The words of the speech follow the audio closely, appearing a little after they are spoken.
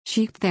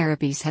Chic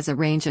Therapies has a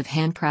range of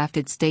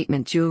handcrafted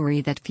statement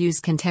jewelry that fuse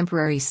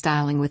contemporary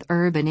styling with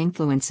urban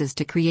influences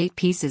to create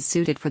pieces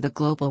suited for the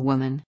global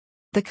woman.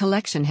 The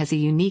collection has a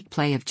unique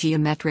play of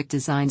geometric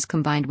designs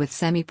combined with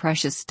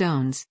semi-precious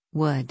stones,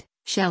 wood,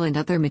 shell and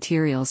other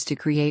materials to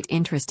create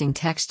interesting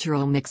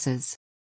textural mixes.